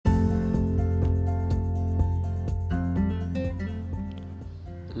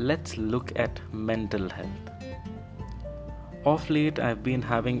let's look at mental health. Of late, I've been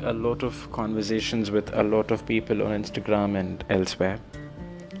having a lot of conversations with a lot of people on Instagram and elsewhere,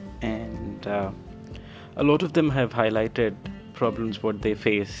 and a lot of them have highlighted problems what they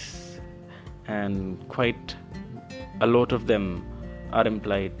face, and quite a lot of them are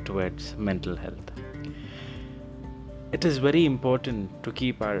implied towards mental health. It is very important to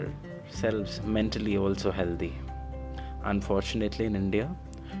keep ourselves mentally also healthy. Unfortunately, in India,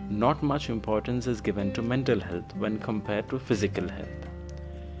 not much importance is given to mental health when compared to physical health.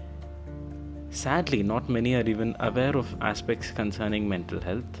 Sadly, not many are even aware of aspects concerning mental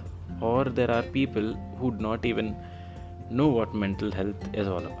health, or there are people who do not even know what mental health is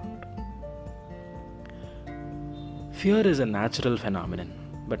all about. Fear is a natural phenomenon,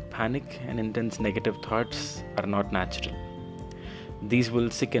 but panic and intense negative thoughts are not natural. These will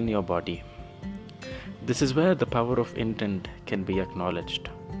sicken your body. This is where the power of intent can be acknowledged.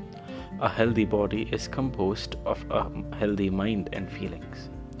 A healthy body is composed of a healthy mind and feelings.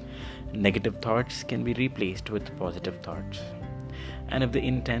 Negative thoughts can be replaced with positive thoughts. And if the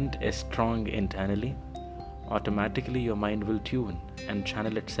intent is strong internally, automatically your mind will tune and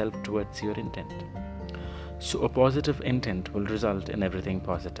channel itself towards your intent. So a positive intent will result in everything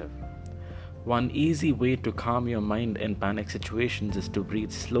positive. One easy way to calm your mind in panic situations is to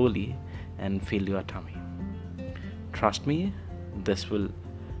breathe slowly and feel your tummy. Trust me, this will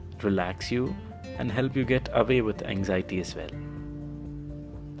relax you and help you get away with anxiety as well.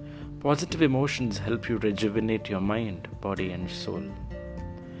 Positive emotions help you rejuvenate your mind, body, and soul.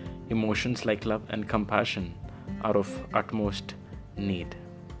 Emotions like love and compassion are of utmost need.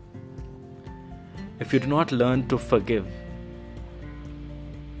 If you do not learn to forgive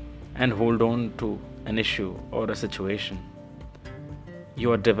and hold on to an issue or a situation,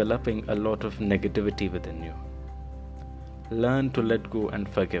 you are developing a lot of negativity within you. Learn to let go and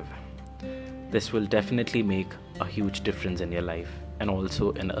forgive. This will definitely make a huge difference in your life and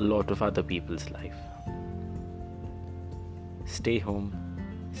also in a lot of other people's life. Stay home,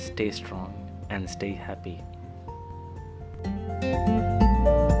 stay strong, and stay happy.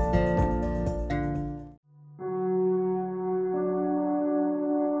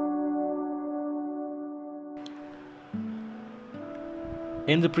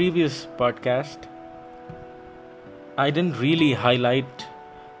 In the previous podcast, I didn't really highlight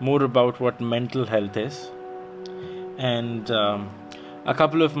more about what mental health is, and a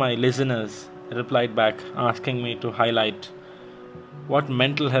couple of my listeners replied back asking me to highlight what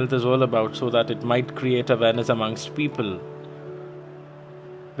mental health is all about so that it might create awareness amongst people,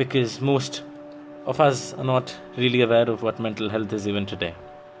 because most of us are not really aware of what mental health is even today.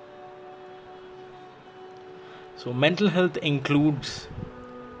 So mental health includes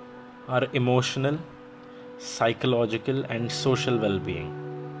our emotional, psychological, and social well-being.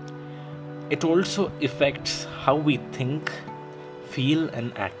 It also affects how we think, feel,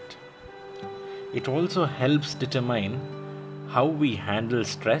 and act. It also helps determine how we handle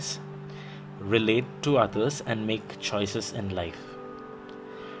stress, relate to others, and make choices in life.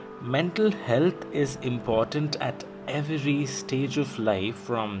 Mental health is important at every stage of life,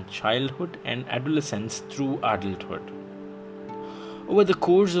 from childhood and adolescence through adulthood. Over the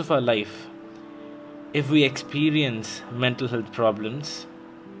course of our life, if we experience mental health problems,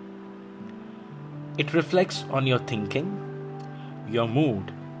 it reflects on your thinking, your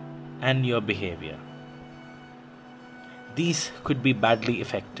mood, and your behavior. These could be badly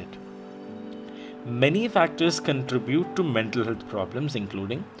affected. Many factors contribute to mental health problems,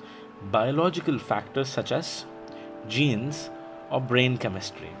 including biological factors such as genes or brain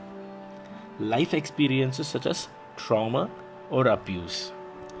chemistry, life experiences such as trauma or abuse,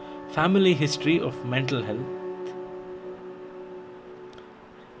 family history of mental health.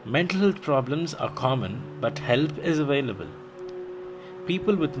 Mental health problems are common, but help is available.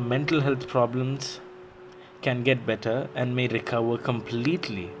 People with mental health problems can get better and may recover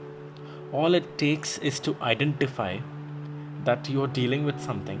completely. All it takes is to identify that you're dealing with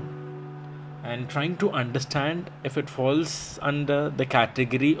something and trying to understand if it falls under the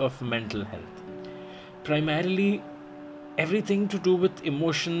category of mental health. Primarily, everything to do with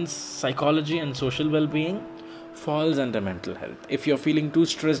emotions, psychology, and social well-being falls under mental health. If you're feeling too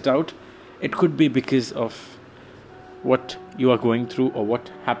stressed out, it could be because of what you are going through or what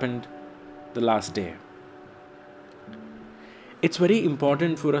happened the last day. It's very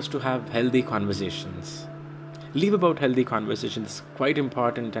important for us to have healthy conversations. Leave about healthy conversations. It's quite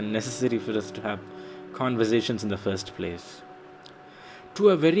important and necessary for us to have conversations in the first place. To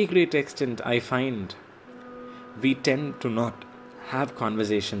a very great extent, I find we tend to not have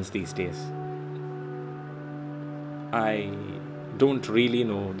conversations these days. I don't really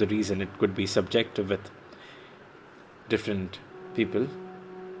know the reason. It could be subjective with different people.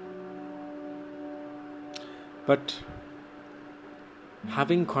 But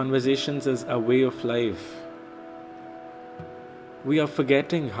having conversations is a way of life. We are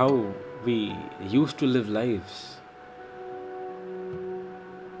forgetting how we used to live lives.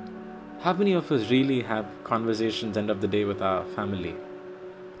 How many of us really have conversations end of the day with our family?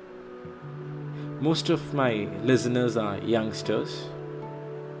 Most of my listeners are youngsters,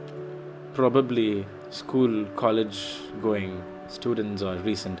 probably school, college going students or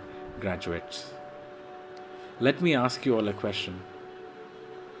recent graduates. Let me ask you all a question.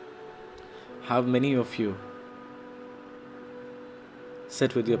 How many of you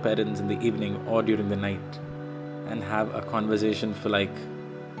sit with your parents in the evening or during the night and have a conversation for like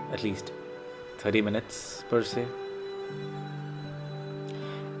at least 30 minutes per se?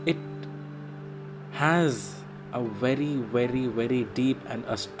 It has a very, very, very deep and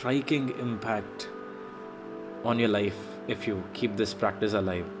a striking impact on your life if you keep this practice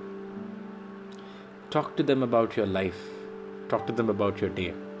alive. Talk to them about your life. Talk to them about your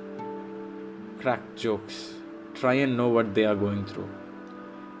day. Crack jokes. Try and know what they are going through.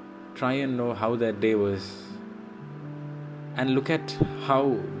 Try and know how their day was. And look at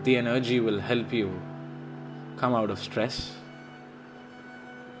how the energy will help you come out of stress.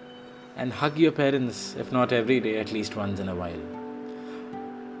 And hug your parents, if not every day, at least once in a while.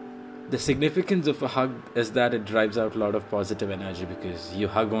 The significance of a hug is that it drives out a lot of positive energy because you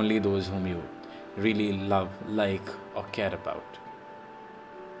hug only those whom you really love, like, or care about.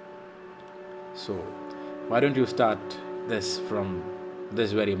 So, why don't you start this from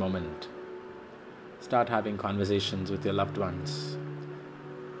this very moment? Start having conversations with your loved ones.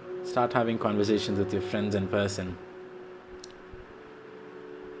 Start having conversations with your friends in person.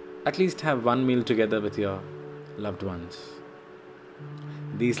 At least have one meal together with your loved ones.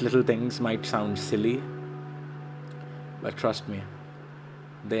 These little things might sound silly, but trust me,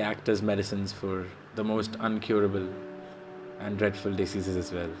 they act as medicines for the most uncurable and dreadful diseases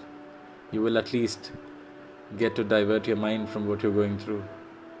as well. You will at least get to divert your mind from what you're going through.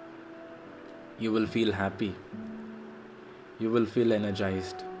 You will feel happy. You will feel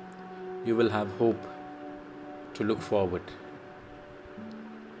energized. You will have hope to look forward.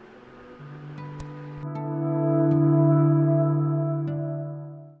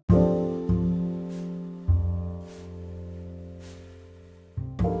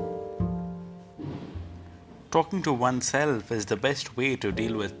 Talking to oneself is the best way to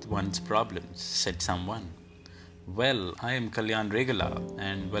deal with one's problems, said someone. Well, I am Kalyan Regala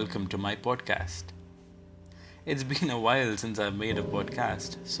and welcome to my podcast. It's been a while since I've made a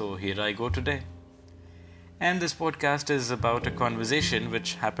podcast, so here I go today. And this podcast is about a conversation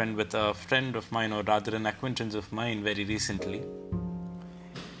which happened with a friend of mine, or rather an acquaintance of mine, very recently.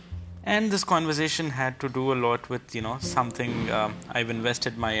 And this conversation had to do a lot with, something I've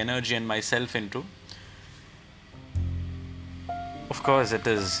invested my energy and myself into. Of course, it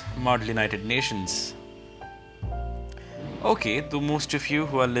is Model United Nations. Okay, though most of you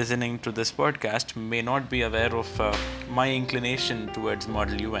who are listening to this podcast may not be aware of my inclination towards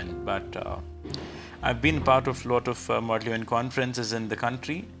Model UN, but I've been part of a lot of Model UN conferences in the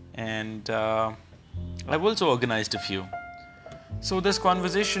country, and I've also organized a few. So this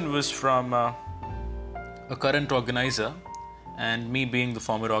conversation was from a current organizer and me being the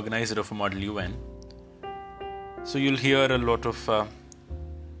former organizer of a Model UN. So you'll hear a lot of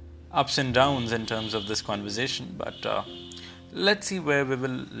ups and downs in terms of this conversation, but let's see where we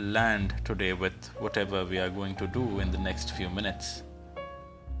will land today with whatever we are going to do in the next few minutes.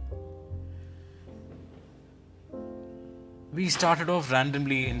 We started off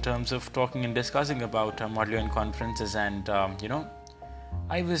randomly in terms of talking and discussing about Model UN conferences, and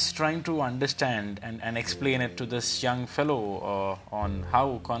I was trying to understand and explain it to this young fellow on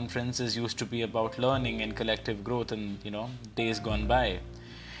how conferences used to be about learning and collective growth in, days gone by.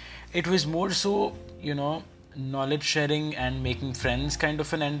 It was more so, knowledge sharing and making friends kind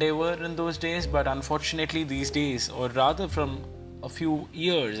of an endeavor in those days, but unfortunately these days, or rather from a few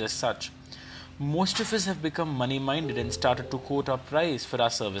years as such, most of us have become money-minded and started to quote our price for our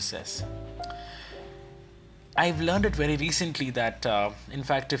services. I've learned it very recently that, in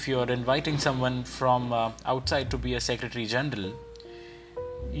fact, if you're inviting someone from outside to be a Secretary General,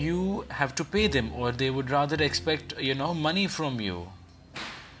 you have to pay them, or they would rather expect, money from you.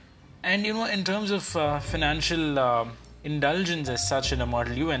 And, in terms of financial indulgence as such in a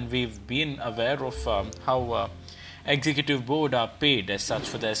Model UN, we've been aware of how executive board are paid as such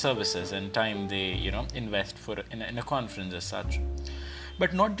for their services and time they, invest in a conference as such.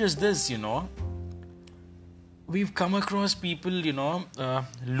 But not just this, we've come across people,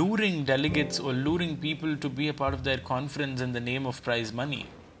 luring delegates or luring people to be a part of their conference in the name of prize money.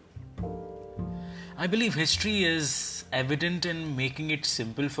 I believe history is evident in making it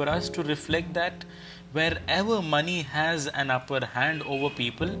simple for us to reflect that wherever money has an upper hand over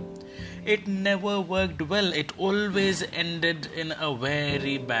people, it never worked well. It always ended in a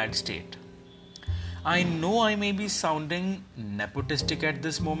very bad state. I know I may be sounding nepotistic at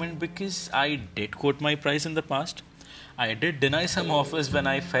this moment because I did quote my price in the past. I did deny some offers when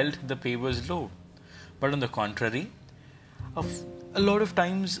I felt the pay was low. But on the contrary, a lot of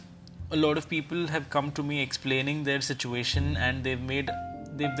times, a lot of people have come to me explaining their situation, and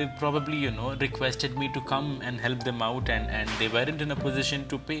they've probably, requested me to come and help them out, and they weren't in a position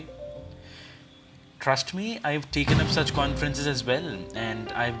to pay. Trust me, I've taken up such conferences as well,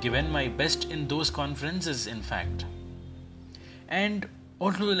 and I've given my best in those conferences, in fact. And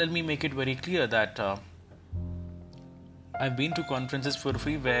also, let me make it very clear that I've been to conferences for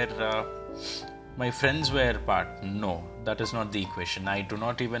free where my friends were part. No, that is not the equation. I do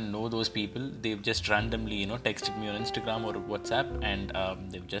not even know those people. They've just randomly, texted me on Instagram or WhatsApp, and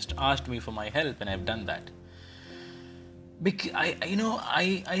they've just asked me for my help, and I've done that. Because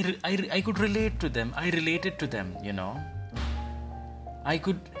I could relate to them. I related to them, I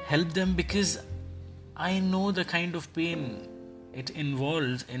could help them because I know the kind of pain it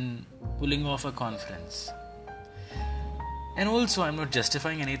involves in pulling off a conference. And also, I'm not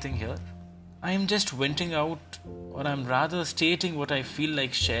justifying anything here. I am just venting out, or I'm rather stating what I feel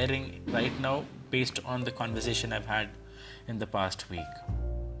like sharing right now based on the conversation I've had in the past week.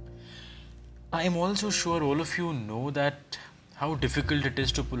 I am also sure all of you know that how difficult it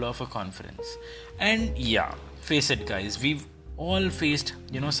is to pull off a conference. And yeah, face it guys, we've all faced,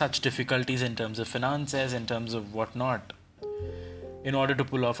 such difficulties in terms of finances, in terms of whatnot, in order to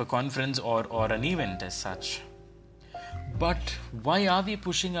pull off a conference or an event as such. But why are we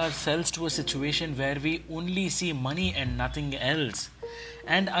pushing ourselves to a situation where we only see money and nothing else?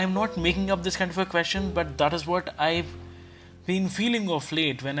 And I'm not making up this kind of a question, but that is what I've been feeling of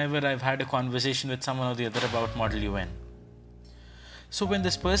late whenever I've had a conversation with someone or the other about Model UN. So when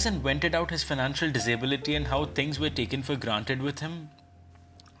this person vented out his financial disability and how things were taken for granted with him,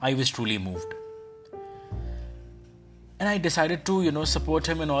 I was truly moved. And I decided to, support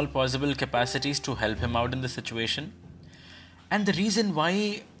him in all possible capacities to help him out in the situation. And the reason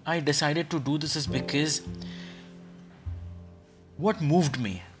why I decided to do this is because what moved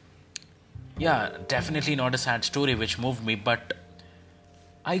me? Yeah, definitely not a sad story which moved me, but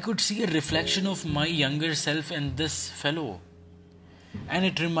I could see a reflection of my younger self in this fellow. And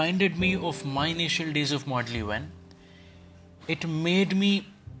it reminded me of my initial days of Model UN. It made me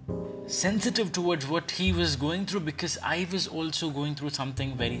sensitive towards what he was going through because I was also going through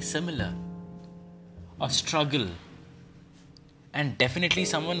something very similar. A struggle. And definitely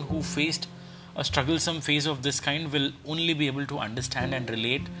someone who faced a strugglesome phase of this kind will only be able to understand and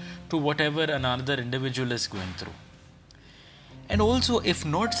relate to whatever another individual is going through. And also, if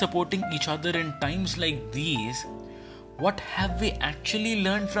not supporting each other in times like these, what have we actually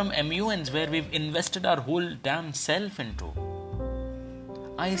learned from MUNs where we've invested our whole damn self into?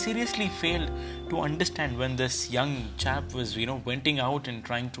 I seriously failed to understand when this young chap was, venting out and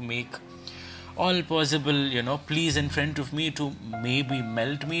trying to make all possible, pleas in front of me to maybe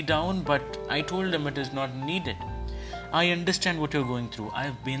melt me down, but I told him it is not needed. I understand what you're going through.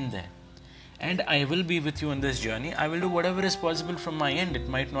 I've been there. And I will be with you on this journey. I will do whatever is possible from my end. It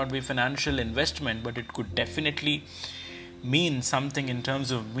might not be financial investment, but it could definitely mean something in terms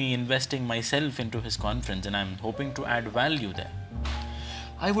of me investing myself into his conference, and I'm hoping to add value there.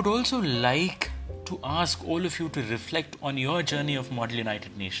 I would also like to ask all of you to reflect on your journey of Model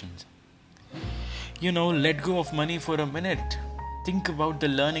United Nations. Let go of money for a minute. Think about the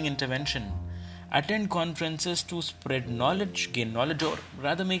learning intervention. Attend conferences to spread knowledge, gain knowledge, or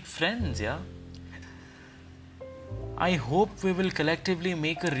rather make friends, yeah? I hope we will collectively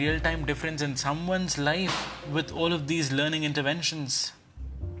make a real-time difference in someone's life with all of these learning interventions.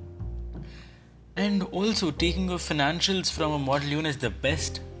 And also, taking off financials from a Model UN is the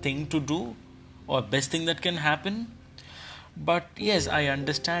best thing to do, or best thing that can happen. But yes, I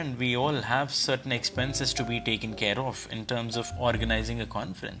understand we all have certain expenses to be taken care of in terms of organizing a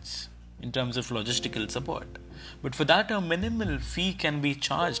conference, in terms of logistical support. But for that, a minimal fee can be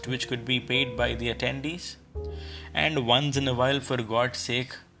charged, which could be paid by the attendees. And once in a while, for God's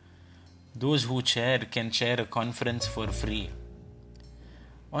sake, those who chair can chair a conference for free.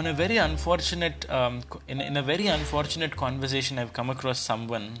 On a very unfortunate, in a very unfortunate conversation, I've come across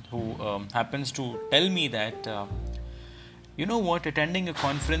someone who happens to tell me that You know what? Attending a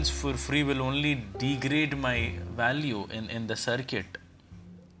conference for free will only degrade my value in the circuit.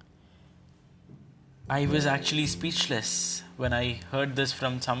 I was actually speechless when I heard this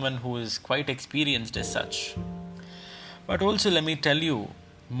from someone who is quite experienced as such. But also, let me tell you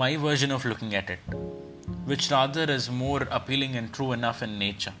my version of looking at it, which rather is more appealing and true enough in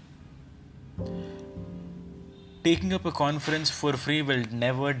nature. Taking up a conference for free will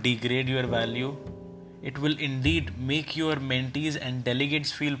never degrade your value. It will indeed make your mentees and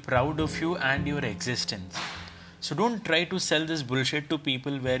delegates feel proud of you and your existence. So don't try to sell this bullshit to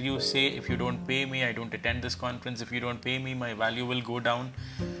people where you say, if you don't pay me, I don't attend this conference. If you don't pay me, my value will go down.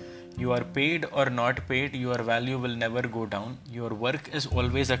 You are paid or not paid, your value will never go down. Your work is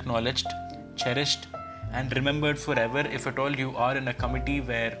always acknowledged, cherished, and remembered forever. If at all you are in a committee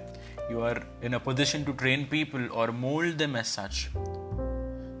where you are in a position to train people or mold them as such.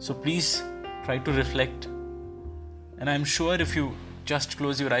 So please try to reflect. And I'm sure if you just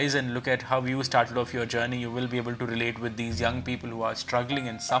close your eyes and look at how you started off your journey, you will be able to relate with these young people who are struggling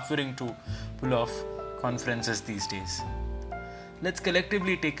and suffering to pull off conferences these days. Let's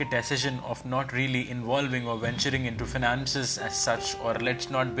collectively take a decision of not really involving or venturing into finances as such, or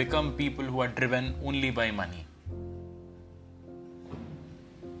let's not become people who are driven only by money.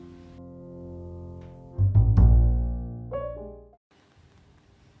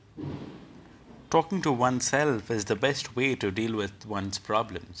 Talking to oneself is the best way to deal with one's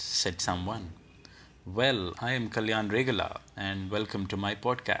problems, said someone. Well, I am Kalyan Regala and welcome to my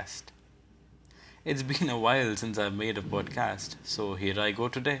podcast. It's been a while since I've made a podcast, so here I go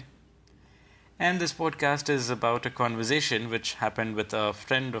today. And this podcast is about a conversation which happened with a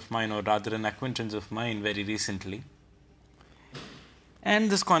friend of mine, or rather an acquaintance of mine, very recently. And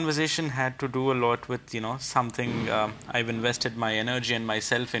this conversation had to do a lot with, something I've invested my energy and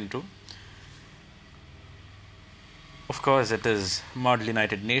myself into. Of course, it is Model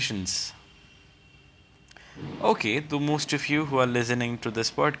United Nations. Okay, though most of you who are listening to this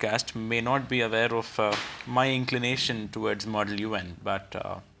podcast may not be aware of my inclination towards Model UN, but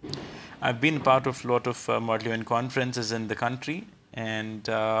I've been part of a lot of Model UN conferences in the country, and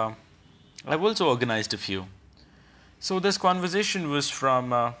I've also organized a few. So this conversation was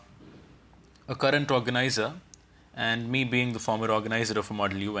from a current organizer, and me being the former organizer of a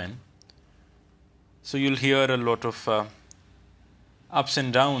Model UN. So you'll hear a lot of ups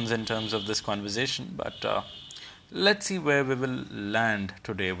and downs in terms of this conversation, but let's see where we will land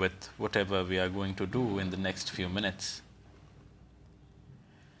today with whatever we are going to do in the next few minutes.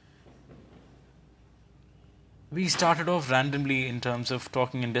 We started off randomly in terms of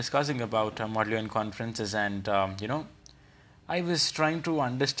talking and discussing about Model UN conferences, and I was trying to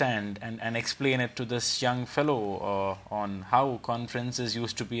understand and explain it to this young fellow on how conferences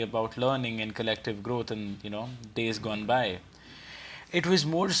used to be about learning and collective growth in days gone by. It was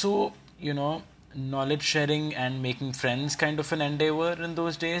more so, knowledge sharing and making friends kind of an endeavor in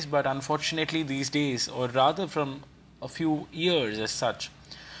those days. But unfortunately these days, or rather from a few years as such,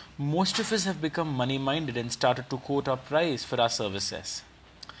 most of us have become money-minded and started to quote our price for our services.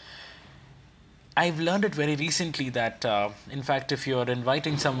 I've learned it very recently that, in fact, if you're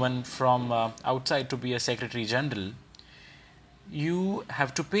inviting someone from outside to be a Secretary General, you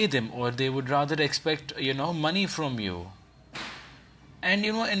have to pay them, or they would rather expect, money from you. And,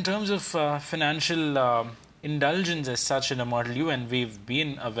 in terms of financial indulgence as such in a Model UN, we've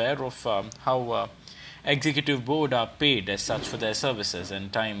been aware of how executive board are paid as such for their services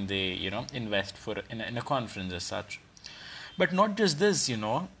and time they, invest in a conference as such. But not just this,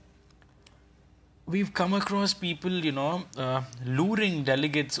 we've come across people, luring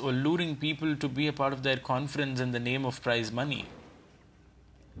delegates or luring people to be a part of their conference in the name of prize money.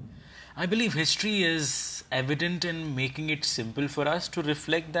 I believe history is evident in making it simple for us to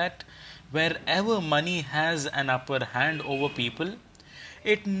reflect that wherever money has an upper hand over people,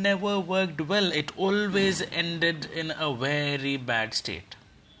 it never worked well. It always ended in a very bad state.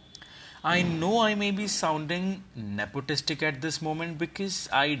 I know I may be sounding nepotistic at this moment because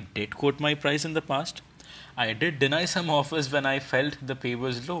I did quote my price in the past. I did deny some offers when I felt the pay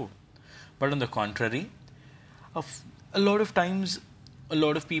was low. But on the contrary, a lot of times, a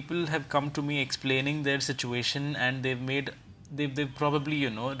lot of people have come to me explaining their situation, and they've probably,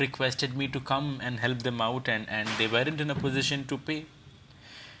 requested me to come and help them out, and they weren't in a position to pay.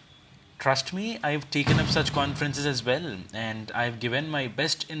 Trust me, I've taken up such conferences as well, and I've given my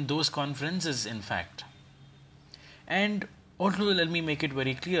best in those conferences, in fact. And also, let me make it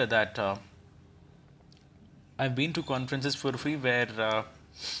very clear that I've been to conferences for free where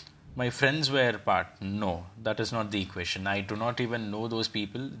My friends were part. No, that is not the equation. I do not even know those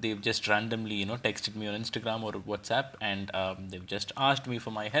people. They've just randomly, texted me on Instagram or WhatsApp, and they've just asked me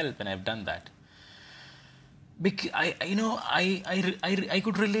for my help, and I've done that. I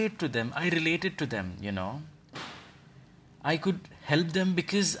could relate to them. I related to them. I could help them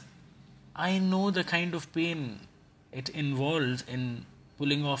because I know the kind of pain it involves in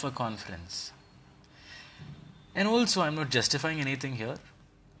pulling off a conference. And also, I'm not justifying anything here.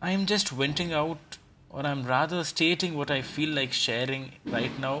 I am just venting out, or I'm rather stating what I feel like sharing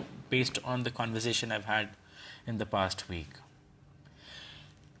right now based on the conversation I've had in the past week.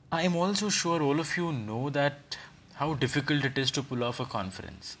 I am also sure all of you know that how difficult it is to pull off a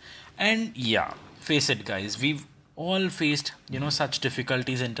conference. And yeah, face it, guys, we've all faced, such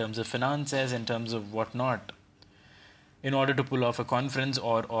difficulties in terms of finances, in terms of whatnot, in order to pull off a conference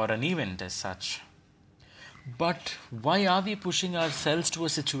or an event as such. But why are we pushing ourselves to a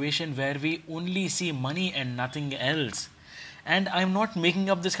situation where we only see money and nothing else? And I'm not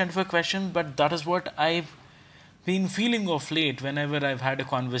making up this kind of a question, but that is what I've been feeling of late whenever I've had a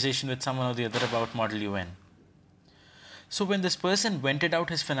conversation with someone or the other about Model UN. So when this person vented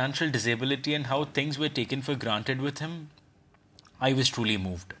out his financial disability and how things were taken for granted with him, I was truly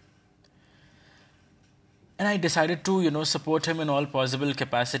moved. And I decided to, support him in all possible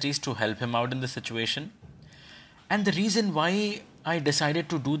capacities to help him out in the situation. And the reason why I decided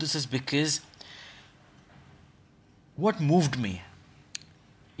to do this is because what moved me?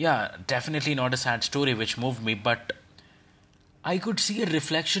 Yeah, definitely not a sad story which moved me, but I could see a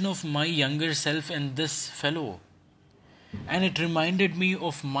reflection of my younger self in this fellow. And it reminded me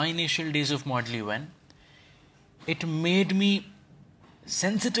of my initial days of Model UN. It made me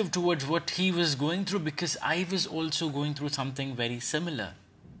sensitive towards what he was going through because I was also going through something very similar.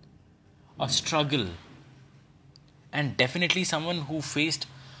 A struggle. And definitely someone who faced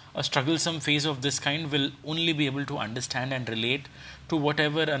a strugglesome phase of this kind will only be able to understand and relate to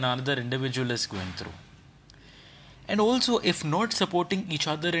whatever another individual is going through. And also, if not supporting each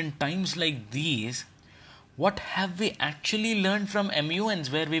other in times like these, what have we actually learned from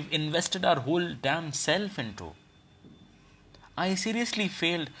MUNs where we've invested our whole damn self into? I seriously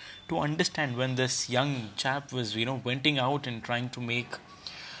failed to understand when this young chap was, venting out and trying to make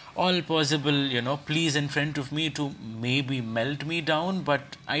all possible, pleas in front of me to maybe melt me down,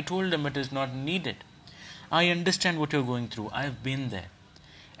 but I told him it is not needed. I understand what you're going through. I've been there.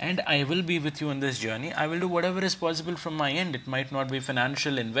 And I will be with you on this journey. I will do whatever is possible from my end. It might not be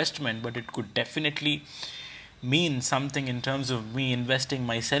financial investment, but it could definitely mean something in terms of me investing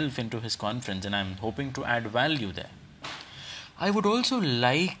myself into his conference, and I'm hoping to add value there. I would also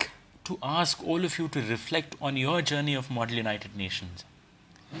like to ask all of you to reflect on your journey of Model United Nations.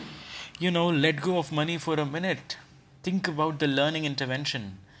 Let go of money for a minute. Think about the learning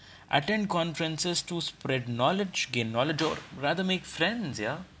intervention. Attend conferences to spread knowledge, gain knowledge, or rather make friends,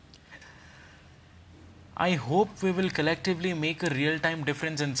 yeah? I hope we will collectively make a real-time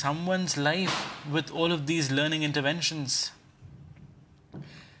difference in someone's life with all of these learning interventions.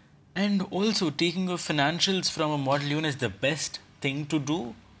 And also, taking off financials from a Model UN is the best thing to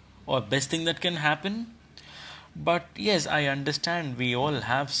do, or best thing that can happen. But yes, I understand we all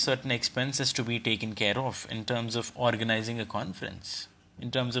have certain expenses to be taken care of in terms of organizing a conference,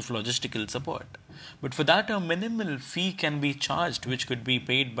 in terms of logistical support. But for that, a minimal fee can be charged, which could be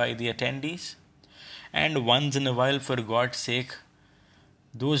paid by the attendees. And once in a while, for God's sake,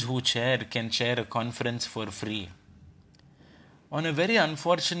 those who chair can chair a conference for free. On a very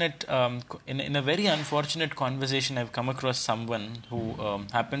unfortunate, in a very unfortunate conversation, I've come across someone who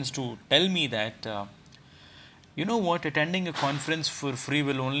happens to tell me that, attending a conference for free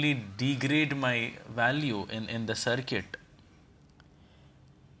will only degrade my value in the circuit.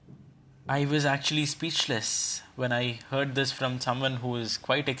 I was actually speechless when I heard this from someone who is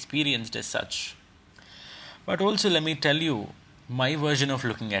quite experienced as such. But also, let me tell you my version of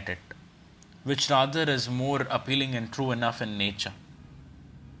looking at it, which rather is more appealing and true enough in nature.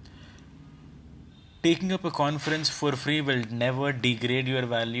 Taking up a conference for free will never degrade your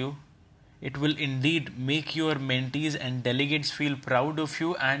value. It will indeed make your mentees and delegates feel proud of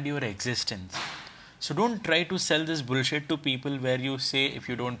you and your existence. So don't try to sell this bullshit to people where you say, if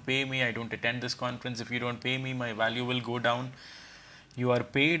you don't pay me, I don't attend this conference. If you don't pay me, my value will go down. You are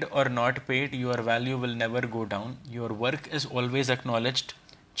paid or not paid, your value will never go down. Your work is always acknowledged,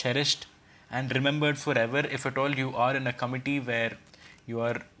 cherished, and remembered forever. If at all you are in a committee where you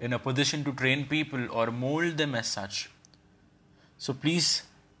are in a position to train people or mold them as such. So please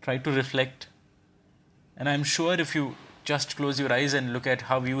try to reflect. And I'm sure if you just close your eyes and look at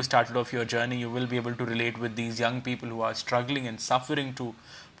how you started off your journey, you will be able to relate with these young people who are struggling and suffering to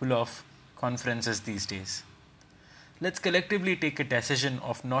pull off conferences these days. Let's collectively take a decision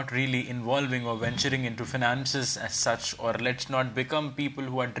of not really involving or venturing into finances as such, or let's not become people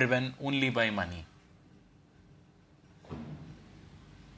who are driven only by money.